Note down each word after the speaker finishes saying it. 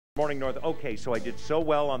Morning North. Okay, so I did so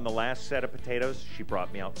well on the last set of potatoes. She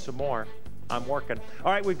brought me out some more. I'm working.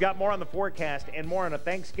 All right, we've got more on the forecast and more on a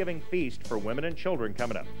Thanksgiving feast for women and children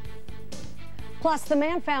coming up. Plus, the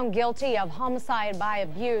man found guilty of homicide by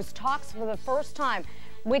abuse talks for the first time.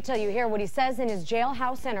 Wait till you hear what he says in his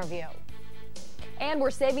jailhouse interview. And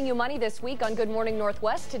we're saving you money this week on Good Morning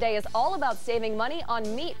Northwest. Today is all about saving money on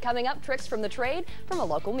meat. Coming up, tricks from the trade from a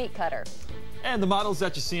local meat cutter. And the models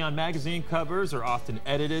that you see on magazine covers are often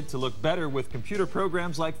edited to look better with computer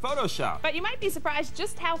programs like Photoshop. But you might be surprised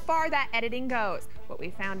just how far that editing goes. What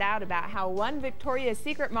we found out about how one Victoria's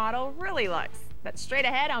Secret model really looks. That's straight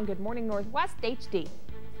ahead on Good Morning Northwest HD.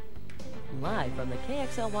 Live from the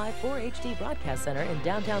KXLY 4HD Broadcast Center in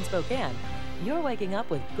downtown Spokane, you're waking up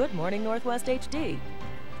with Good Morning Northwest HD.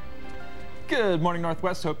 Good morning,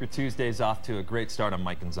 Northwest. Hope your Tuesday's off to a great start. I'm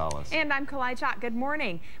Mike Gonzalez. And I'm Kalae Chock. Good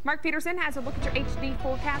morning. Mark Peterson has a look at your HD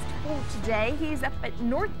forecast for today. He's up at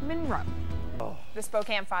North Monroe. The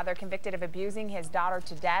Spokane father convicted of abusing his daughter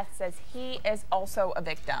to death says he is also a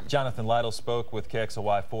victim. Jonathan Lytle spoke with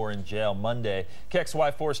KXLY4 in jail Monday.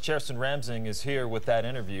 KXLY4's Cherson Ramsing is here with that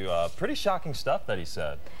interview. Pretty shocking stuff that he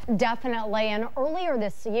said. Definitely, and earlier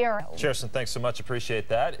this year. Cherson, thanks so much. Appreciate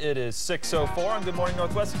that. It is 6:04 on Good Morning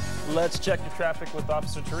Northwest. Let's check your traffic with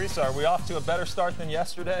Officer Teresa. Are we off to a better start than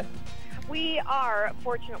yesterday? We are,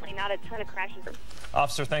 fortunately, not a ton of crashes.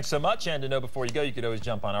 Officer, thanks so much. And to know before you go, you could always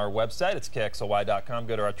jump on our website. It's KXLY.com.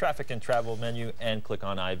 Go to our traffic and travel menu and click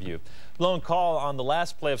on iView. Lone call on the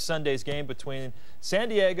last play of Sunday's game between San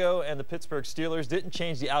Diego and the Pittsburgh Steelers didn't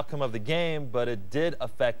change the outcome of the game, but it did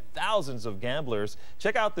affect thousands of gamblers.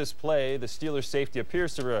 Check out this play. The Steelers safety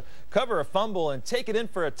appears to recover a fumble and take it in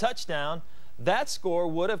for a touchdown. That score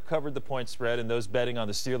would have covered the point spread, and those betting on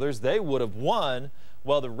the Steelers, they would have won.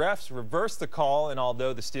 Well, the refs reversed the call, and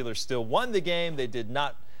although the Steelers still won the game, they did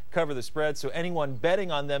not cover the spread, so anyone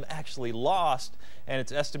betting on them actually lost, and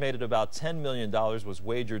it's estimated about $10 million was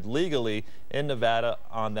wagered legally in Nevada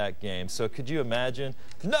on that game. So could you imagine?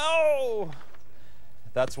 No!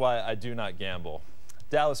 That's why I do not gamble.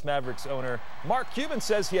 Dallas Mavericks owner Mark Cuban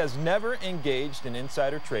says he has never engaged in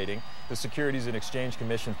insider trading. The Securities and Exchange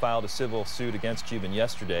Commission filed a civil suit against Cuban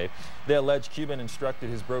yesterday. They allege Cuban instructed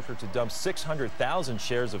his broker to dump 600,000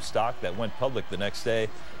 shares of stock that went public the next day.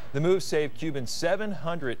 The move saved Cuban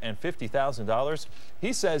 $750,000.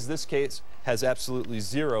 He says this case has absolutely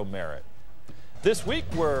zero merit. This week,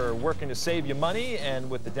 we're working to save you money, and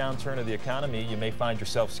with the downturn of the economy, you may find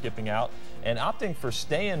yourself skipping out and opting for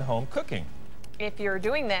stay-in-home cooking. If you're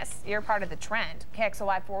doing this, you're part of the trend.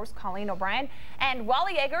 KXLY4's Colleen O'Brien and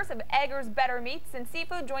Wally Eggers of Eggers Better Meats and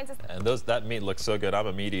Seafood joins us. And that meat looks so good. I'm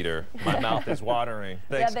a meat eater. My mouth is watering.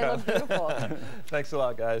 Thanks, yeah, they look beautiful. Thanks a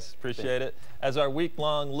lot, guys. Appreciate it. As our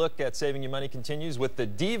week-long look at saving you money continues with the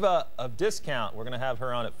diva of discount. We're going to have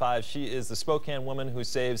her on at 5. She is the Spokane woman who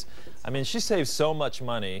saves, she saves so much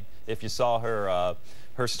money. If you saw her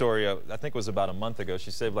her story, I think it was about a month ago.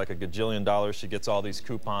 She saved like $1 gajillion. She gets all these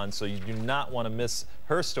coupons, so you do not want to miss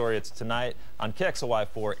her story. It's tonight on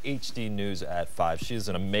KXLY4 HD News at 5. She's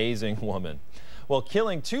an amazing woman. Well,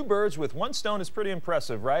 killing 2 birds with 1 stone is pretty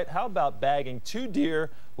impressive, right? How about bagging 2 deer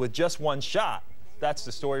with just 1 shot? That's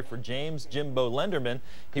the story for James Jimbo Lenderman.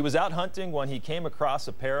 He was out hunting when he came across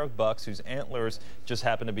a pair of bucks whose antlers just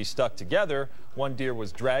happened to be stuck together. One deer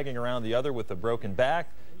was dragging around the other with a broken back.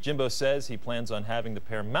 Jimbo says he plans on having the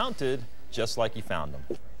pair mounted just like he found them.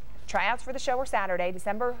 Tryouts for the show are Saturday,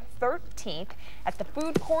 December 13th at the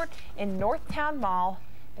food court in Northtown Mall.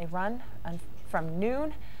 They run from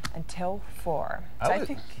noon until 4. So I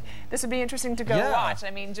think this would be interesting to go watch.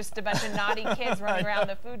 Just a bunch of naughty kids running around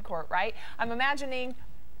the food court, right? I'm imagining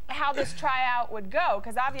how this tryout would go,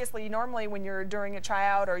 because obviously normally when you're doing a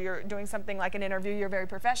tryout or you're doing something like an interview, you're very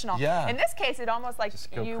professional. Yeah. In this case, it almost like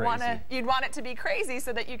you'd want it to be crazy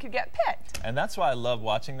so that you could get picked. And that's why I love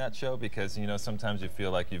watching that show, because sometimes you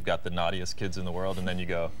feel like you've got the naughtiest kids in the world, and then you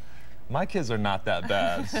go, my kids are not that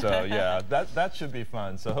bad. So yeah, that should be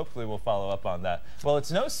fun. So hopefully we'll follow up on that. Well,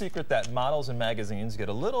 it's no secret that models and magazines get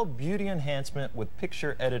a little beauty enhancement with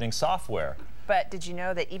picture editing software. But did you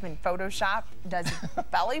know that even Photoshop does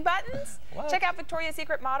belly buttons? What? Check out Victoria's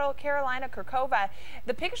Secret model Carolina Kurkova.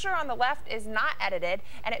 The picture on the left is not edited,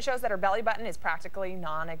 and it shows that her belly button is practically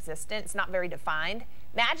non-existent. It's not very defined.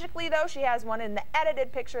 Magically, though, she has one in the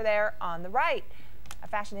edited picture there on the right. A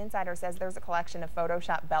Fashion Insider says there's a collection of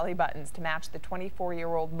Photoshop belly buttons to match the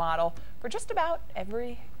 24-year-old model for just about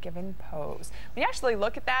every given pose. When you actually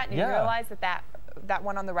look at that and you realize that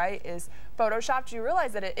one on the right is photoshopped, you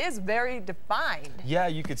realize that it is very defined. Yeah,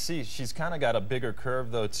 you could see she's kind of got a bigger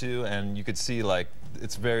curve though too, and you could see like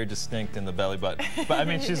it's very distinct in the belly button. But I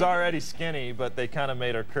mean, she's already skinny, but they kind of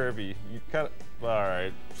made her curvy. You kind of, all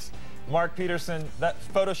right. Mark Peterson, that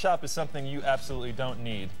Photoshop is something you absolutely don't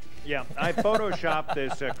need. Yeah, I photoshopped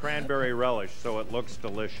this cranberry relish so it looks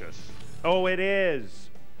delicious. Oh, it is.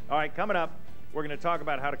 All right, coming up, we're going to talk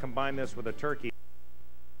about how to combine this with a turkey.